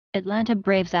Atlanta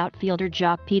Braves outfielder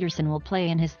Joc Pederson will play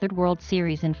in his third World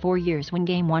Series in 4 years when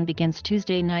Game 1 begins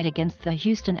Tuesday night against the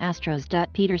Houston Astros.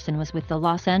 Pederson was with the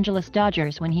Los Angeles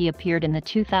Dodgers when he appeared in the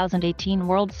 2018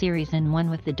 World Series and won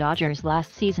with the Dodgers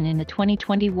last season in the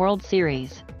 2020 World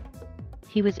Series.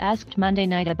 He was asked Monday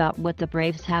night about what the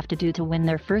Braves have to do to win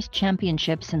their first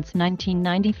championship since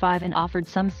 1995 and offered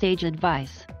some sage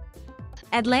advice.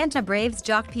 Atlanta Braves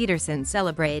Joc Pederson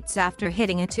celebrates after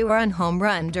hitting a two-run home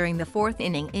run during the fourth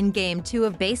inning in Game 2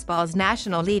 of baseball's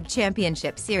National League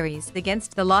Championship Series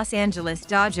against the Los Angeles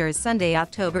Dodgers Sunday,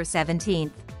 October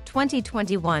 17,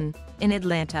 2021, in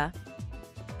Atlanta.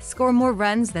 "Score more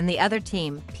runs than the other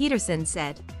team," Pederson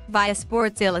said, via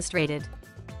Sports Illustrated.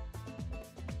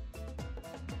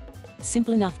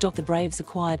 Simple enough. The Braves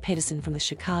acquired Pederson from the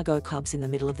Chicago Cubs in the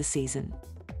middle of the season.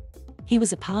 He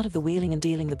was a part of the wheeling and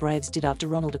dealing the Braves did after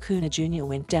Ronald Acuna Jr.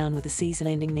 went down with a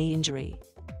season-ending knee injury.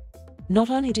 Not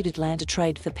only did Atlanta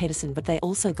trade for Pederson, but they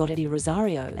also got Eddie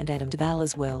Rosario and Adam Duvall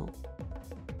as well.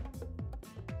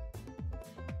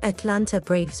 Atlanta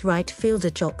Braves right fielder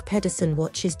Joc Pederson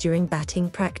watches during batting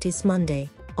practice Monday,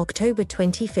 October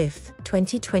 25,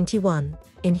 2021,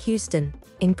 in Houston,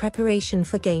 in preparation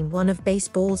for Game 1 of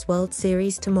baseball's World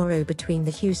Series tomorrow between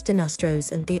the Houston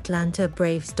Astros and the Atlanta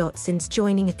Braves. Since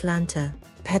joining Atlanta,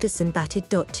 Pederson batted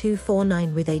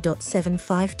 .249 with a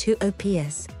 .752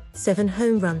 OPS, 7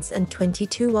 home runs and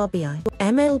 22 RBI.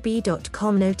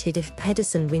 MLB.com noted if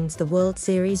Pederson wins the World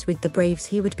Series with the Braves,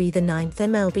 he would be the 9th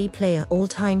MLB player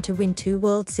all-time to win 2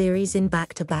 World Series in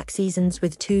back-to-back seasons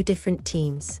with 2 different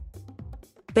teams.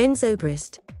 Ben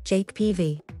Zobrist, Jake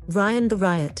Peavy, Ryan the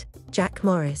Riot, Jack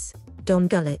Morris, Don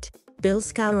Gullett, Bill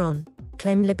Skowron,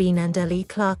 Clem Labine and Ellie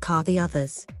Clark are the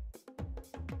others.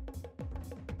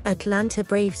 Atlanta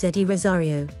Braves Eddie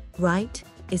Rosario, right,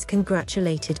 is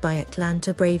congratulated by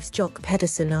Atlanta Braves Joc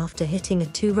Pederson after hitting a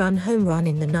 2-run home run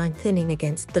in the 9th inning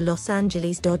against the Los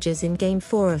Angeles Dodgers in Game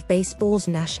 4 of baseball's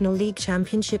National League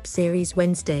Championship Series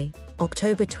Wednesday,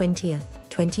 October 20,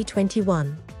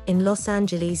 2021. In Los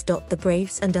Angeles. The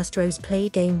Braves and Astros play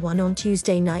Game 1 on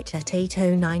Tuesday night at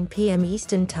 8:09 p.m.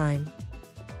 Eastern Time.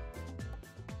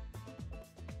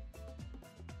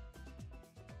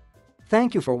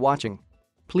 Thank you for watching.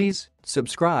 Please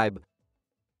subscribe.